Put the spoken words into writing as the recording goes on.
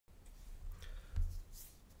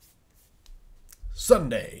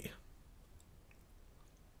Sunday.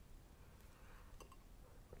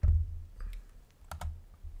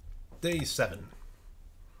 Day 7.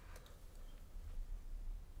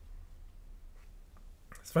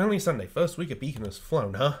 It's finally Sunday. First week of Beacon has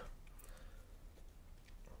flown, huh?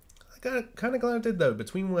 I got kind of glad I did, though,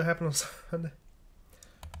 between what happened on Sunday.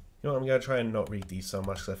 You know what, I'm going to try and not read these so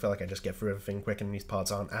much, because I feel like I just get through everything quick and these parts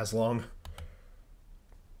aren't as long.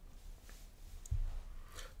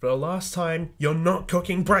 For the last time, you're not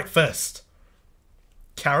cooking breakfast!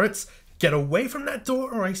 Carrots, get away from that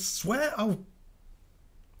door or I swear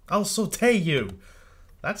I'll saute you.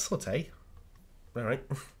 That's saute. Alright.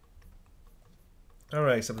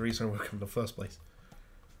 Alright, except the reason I woke up in the first place.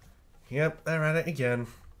 Yep, they're at it again.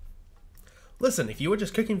 Listen, if you were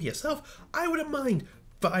just cooking for yourself, I wouldn't mind,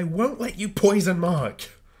 but I won't let you poison Mark.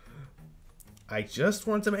 I just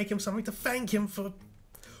want to make him something to thank him for.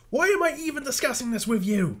 Why am I even discussing this with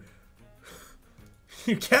you?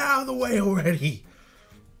 You get out of the way already.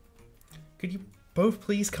 Could you both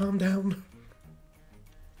please calm down?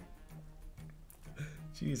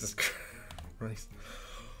 Jesus Christ.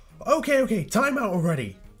 Okay, time out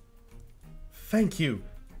already. Thank you.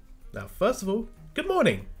 Now, first of all, good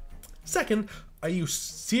morning. Second, are you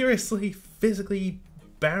seriously, physically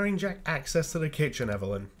barring Jack access to the kitchen,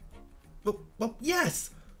 Evelyn? Well, yes!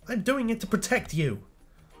 I'm doing it to protect you.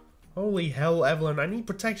 Holy hell, Evelyn, I need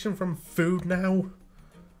protection from food now.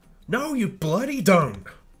 No, you bloody don't.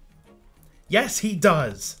 Yes, he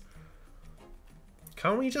does.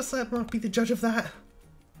 Can't we just let Mark be the judge of that?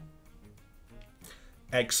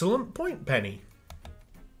 Excellent point, Penny.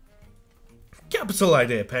 Capital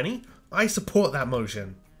idea, Penny. I support that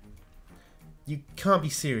motion. You can't be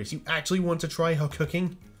serious. You actually want to try her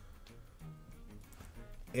cooking?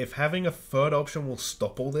 If having a third option will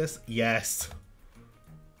stop all this, yes.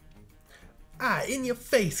 Ah, in your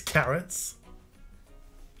face, carrots.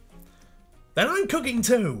 Then I'm cooking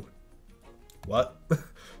too. What?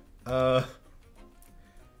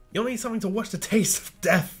 You'll need something to wash the taste of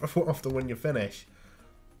death after when you finish.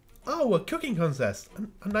 Oh, a cooking contest.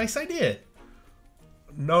 A nice idea.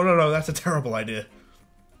 No, that's a terrible idea.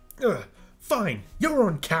 Ugh, fine, you're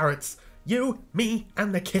on, carrots. You, me,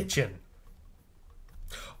 and the kitchen.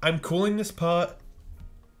 I'm calling this part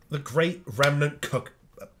the Great Remnant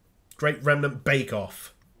Bake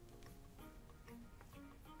Off.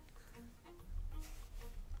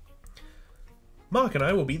 Mark and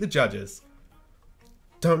I will be the judges.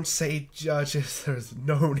 Don't say judges. There's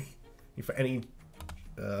no need for any.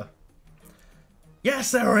 Yes,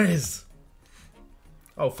 there is.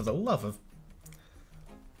 Oh, for the love of.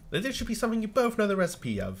 There should be something you both know the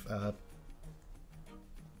recipe of.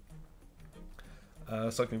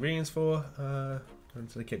 Stock ingredients for. Go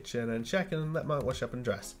into the kitchen and check and let Mark wash up and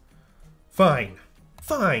dress. Fine.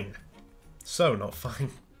 So not fine.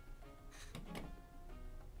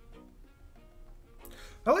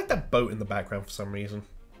 I like that boat in the background for some reason.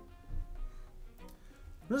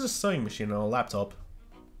 There's a sewing machine on a laptop.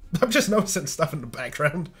 I'm just noticing stuff in the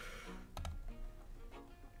background.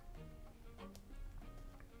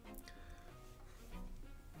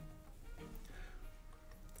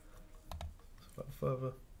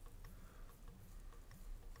 Further.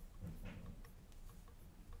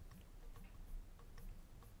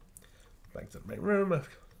 Back to the main room.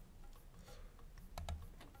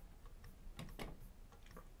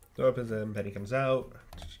 Door opens and Penny comes out.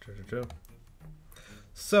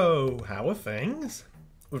 So, how are things?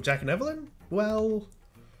 With Jack and Evelyn? Well...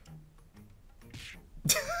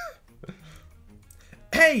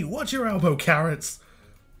 Hey, watch your elbow, carrots!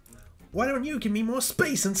 Why don't you give me more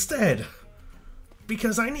space instead?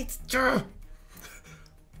 Because I need to...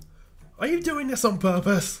 Are you doing this on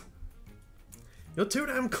purpose? You're too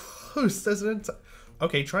damn close, isn't it?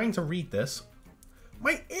 Okay, trying to read this.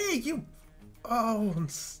 My ear, you... Oh,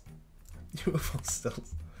 you on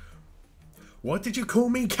stilts. What did you call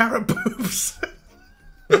me, carrot boobs?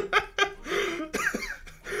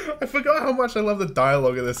 I forgot how much I love the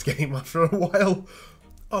dialogue of this game after a while.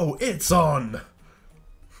 Oh, it's on.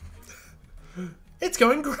 It's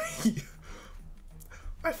going great.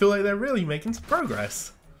 I feel like they're really making some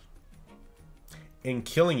progress. In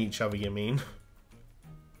killing each other, you mean?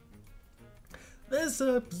 There's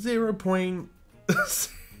a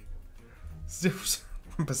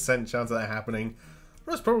 0.0% chance of that happening.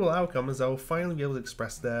 The most probable outcome is they'll finally be able to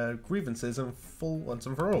express their grievances in full once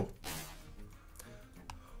and for all.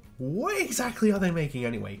 What exactly are they making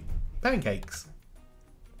anyway? Pancakes.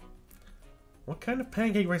 What kind of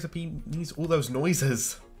pancake recipe needs all those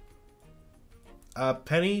noises?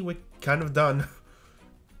 Penny, we're kind of done.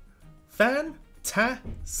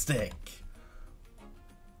 Fantastic.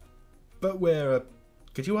 But we're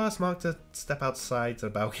Could you ask Mark to step outside to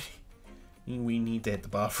the balcony? We need to hit the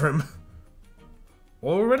bathroom.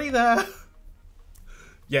 Already there.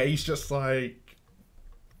 Yeah, he's just like,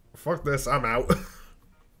 fuck this, I'm out.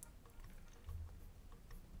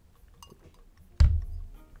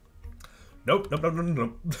 Nope, nope, nope, nope,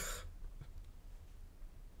 nope.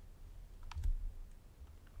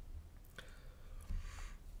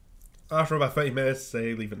 After about 30 minutes,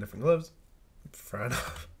 they leave in different gloves. Fair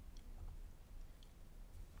enough.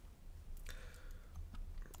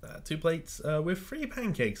 2 plates with 3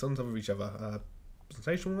 pancakes on top of each other.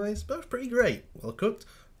 Presentation-wise, both pretty great. Well cooked,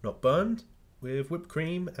 not burned, with whipped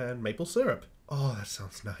cream and maple syrup. Oh, that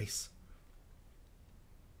sounds nice.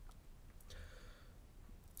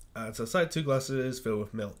 To the side, 2 glasses filled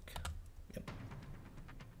with milk. Yep.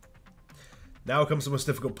 Now comes the most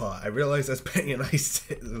difficult part. I realize there's Penny and Ice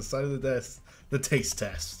at the side of the desk, the taste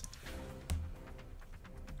test.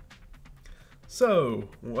 So,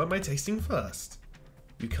 what am I tasting first?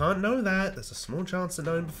 You can't know that. There's a small chance that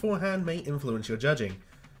knowing beforehand may influence your judging.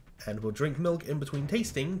 And we'll drink milk in between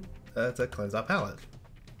tasting to cleanse our palate.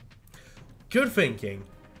 Good thinking.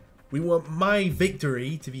 We want my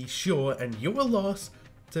victory to be sure and your loss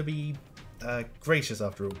to be gracious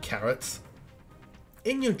after all, carrots.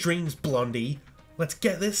 In your dreams, Blondie. Let's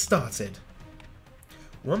get this started.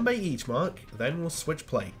 1 bite each, Mark, then we'll switch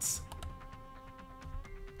plates.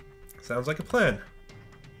 Sounds like a plan.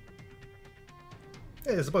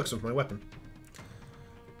 Hey, there's a box with my weapon.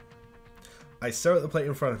 I stare at the plate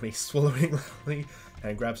in front of me, swallowing loudly,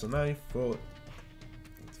 and grabs a knife for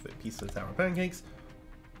a piece of the tower of pancakes.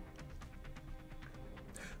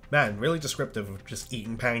 Man, really descriptive of just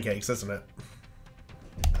eating pancakes, isn't it?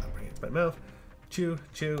 I'll bring it to my mouth. Chew,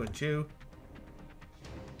 chew, and chew.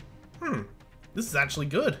 This is actually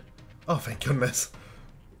good. Oh, thank goodness.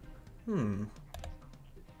 Benny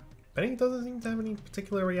doesn't seem to have any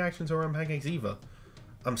particular reactions around pancakes either.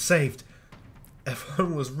 I'm saved.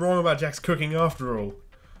 Everyone was wrong about Jack's cooking after all.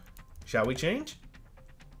 Shall we change?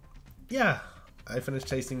 Yeah, I finished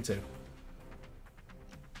tasting too.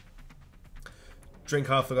 Drink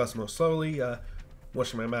half the glass more slowly,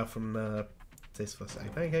 washing my mouth from the taste of the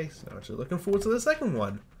pancakes. Now actually looking forward to the second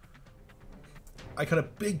one. I cut a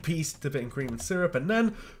big piece, dip it in cream and syrup, and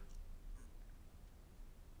then...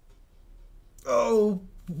 Oh,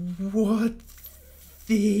 what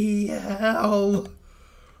the hell?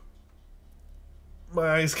 My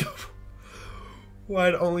eyes go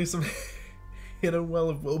wide, only some hidden well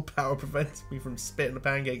of willpower prevents me from spitting the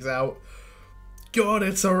pancakes out. God,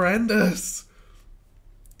 it's horrendous!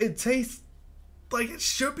 It tastes like it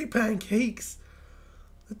should be pancakes.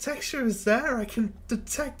 The texture is there, I can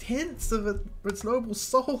detect hints of its noble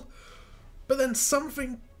soul. But then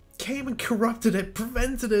something came and corrupted it,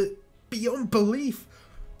 prevented it beyond belief.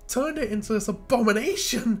 Turned it into this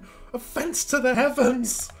abomination, offense to the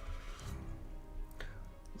heavens.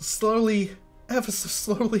 Slowly, ever so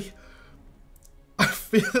slowly, I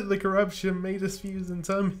feel that the corruption may diffuse and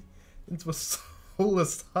turn me into a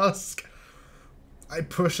soulless husk. I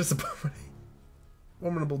push this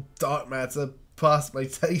abominable dark matter past my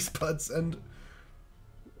taste buds and...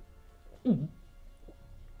 Ooh.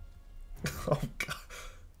 Oh god.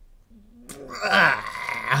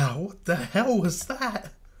 Ah, what the hell was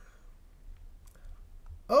that?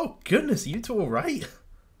 Oh goodness, you two alright?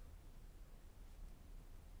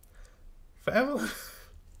 Forever?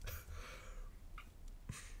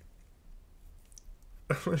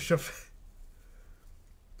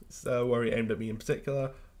 It's a worry aimed at me in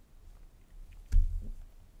particular.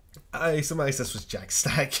 I surmise this was Jack's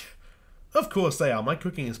stack. Of course they are, my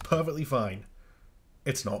cooking is perfectly fine.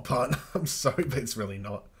 It's not, partner. I'm sorry, but it's really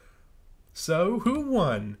not. So, who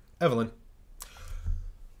won? Evelyn.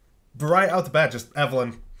 Right out the bat, just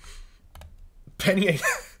Evelyn. Penny ain't...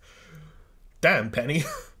 Damn, Penny.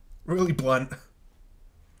 Really blunt.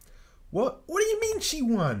 What do you mean she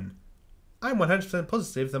won? I'm 100%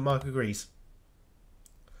 positive that Mark agrees.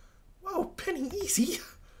 Whoa, Penny, easy.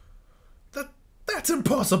 That's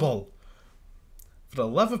impossible. For the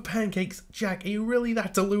love of pancakes, Jack, are you really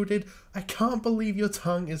that deluded? I can't believe your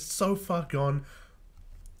tongue is so far gone.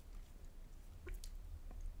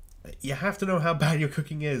 You have to know how bad your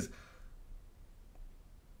cooking is.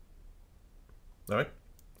 Alright.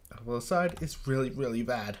 Well, aside, it's really, really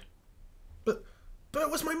bad. But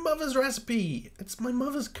it was my mother's recipe. It's my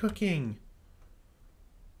mother's cooking.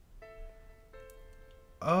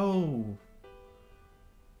 Oh.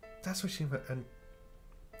 That's why she... And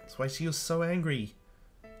that's why she was so angry.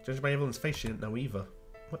 Judging by Evelyn's face, she didn't know either.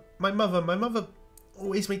 My mother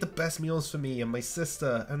always made the best meals for me and my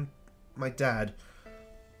sister and my dad.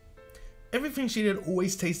 Everything she did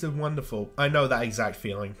always tasted wonderful. I know that exact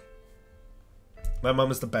feeling. My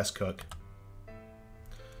mum is the best cook.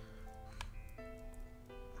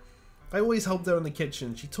 I always helped her in the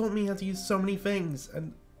kitchen. She taught me how to use so many things,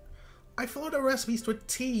 and I followed her recipes to a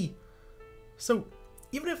T. So,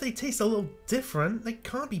 even if they taste a little different, they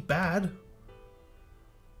can't be bad.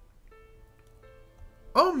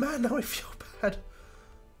 Oh man, now I feel bad.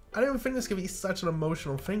 I don't even think this could be such an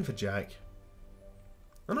emotional thing for Jack.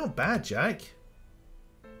 I'm not bad, Jack.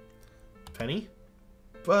 Penny?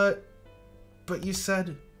 But you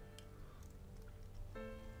said...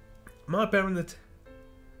 Mark bearing the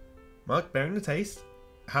taste?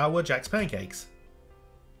 How were Jack's pancakes?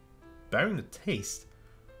 Bearing the taste?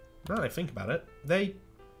 Now that I think about it, they're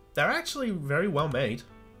actually very well made.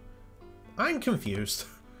 I'm confused.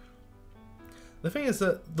 The thing is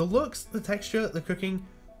that the looks, the texture, the cooking,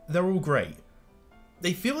 they're all great.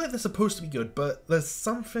 They feel like they're supposed to be good, but there's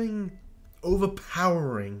something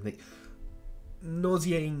overpowering, like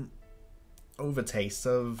nauseating overtaste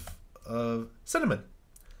of cinnamon.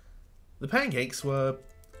 The pancakes were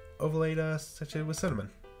overlaid saturated with cinnamon.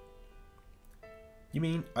 You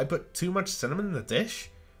mean I put too much cinnamon in the dish?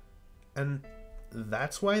 And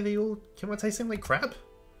that's why they all came out tasting like crap?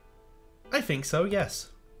 I think so, yes.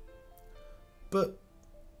 But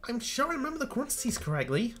I'm sure I remember the quantities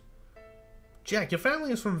correctly. Jack, your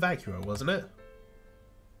family is from Vacuo, wasn't it?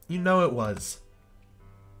 You know it was.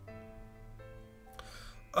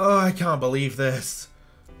 Oh, I can't believe this.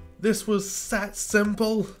 This was that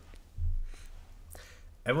simple.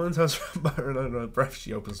 Everyone turns around Byron under her breath.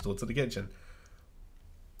 She opens the door to the kitchen.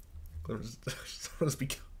 Small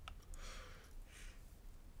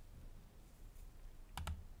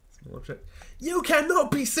object. You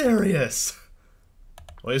cannot be serious!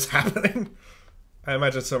 What is happening? I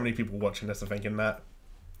imagine so many people watching this are thinking that.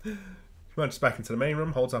 She marches back into the main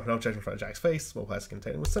room, holds up an object in front of Jack's face, small plastic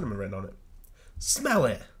container with cinnamon written on it. Smell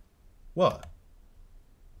it! What?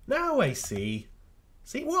 Now I see.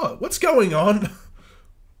 See what? What's going on?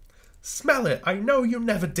 Smell it! I know you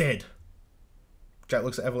never did! Jack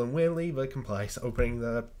looks at Evelyn weirdly, but complies, opening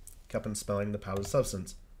the cup and smelling the powdered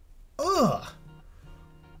substance. Ugh!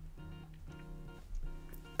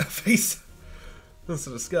 Her face to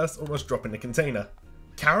disgust, almost dropping the container.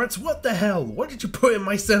 Carrots, what the hell? What did you put in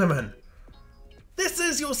my cinnamon? This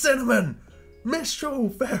is your cinnamon!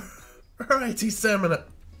 Mistral variety cinnamon.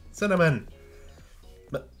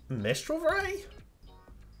 Mistral variety?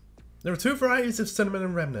 There are two varieties of cinnamon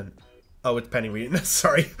and Remnant. Oh, it's Penny reading this,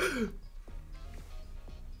 sorry.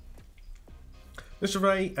 Mistral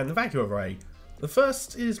variety and the Vacuo variety. The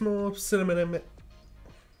first is more cinnamon and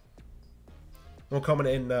more common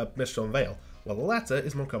in Mistral and Vale, while the latter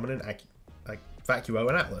is more common in Vacuo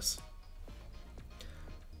and Atlas.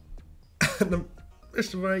 And the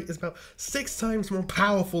Mistral variety is about 6 times more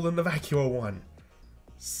powerful than the Vacuo one.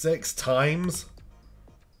 6 times?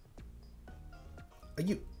 Are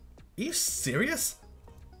you serious?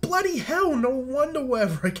 Bloody hell, no wonder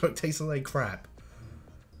whatever I cook tasted like crap.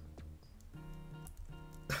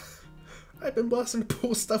 I've been blasting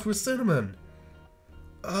poor stuff with cinnamon.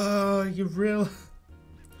 Oh, you real...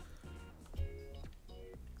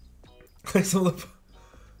 I saw the...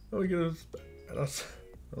 Oh, we're gonna...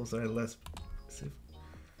 I'm sorry, less...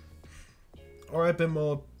 Or I've been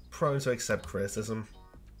more prone to accept criticism.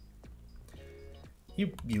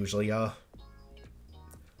 You usually are.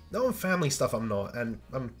 No, on family stuff I'm not, and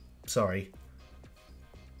I'm sorry.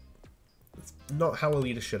 It's not how a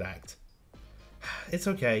leader should act. It's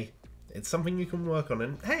okay. It's something you can work on,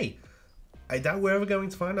 and hey, I doubt we're ever going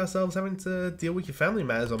to find ourselves having to deal with your family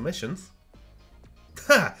matters on missions.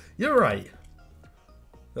 Ha! You're right.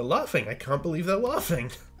 They're laughing. I can't believe they're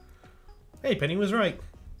laughing. Hey, Penny was right.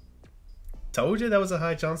 Told you there was a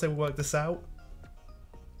high chance they would work this out.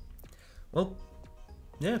 Well,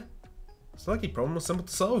 yeah. It's like your problem was simple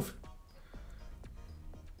to solve.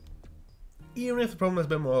 Even if the problem has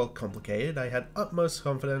been more complicated, I had utmost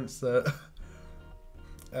confidence that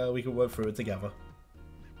we could work through it together.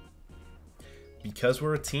 Because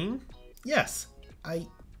we're a team? Yes.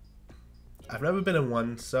 I've never been in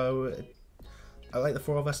one, so I like the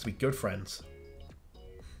 4 of us to be good friends.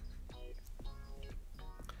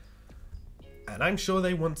 And I'm sure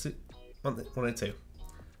they wanted to.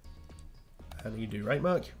 And you do, right,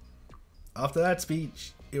 Mark? After that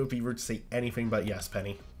speech, it would be rude to say anything but yes,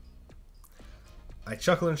 Penny. I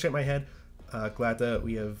chuckle and shake my head, glad that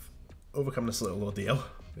we have overcome this little ordeal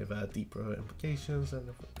with deeper implications and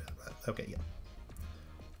okay, yeah.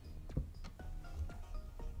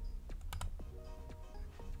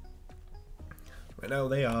 Right now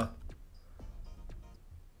they are.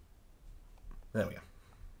 There we go.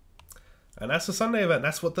 And that's the Sunday event.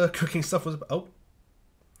 That's what the cooking stuff was about. Oh.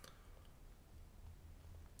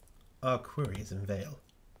 Our query is in Vale.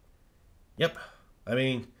 Yep. I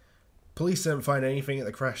mean, police didn't find anything at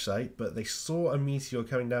the crash site, but they saw a meteor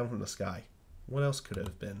coming down from the sky. What else could it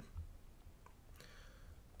have been?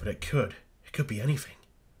 But it could. It could be anything.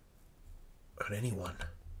 Or anyone.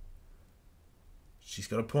 She's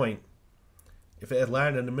got a point. If it had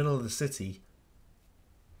landed in the middle of the city,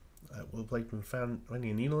 it would have been found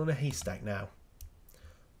only a needle in a haystack now.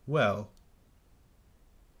 Well,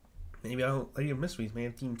 maybe our Lady of Mysteries may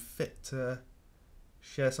have deemed fit to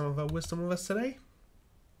share some of her wisdom with us today?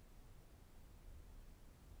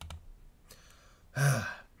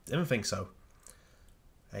 Didn't think so.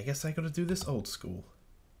 I guess I gotta do this old school.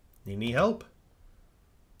 Need any help?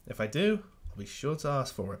 If I do, I'll be sure to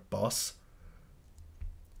ask for it, boss.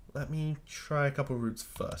 Let me try a couple routes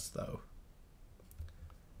first, though.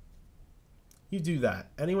 You do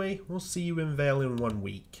that. Anyway, we'll see you in Vale in 1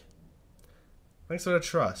 week. Thanks for the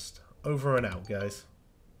trust. Over and out, guys.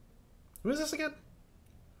 Who is this again?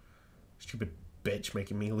 Stupid bitch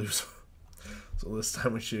making me lose. So this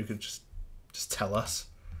time we should could just tell us.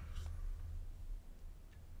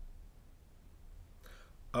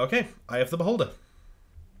 Okay, I have the beholder.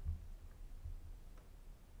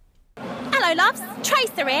 Hello loves,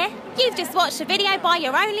 Tracer here. You've just watched a video by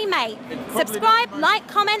your only mate. Subscribe, like,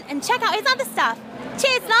 comment and check out his other stuff.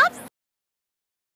 Cheers loves!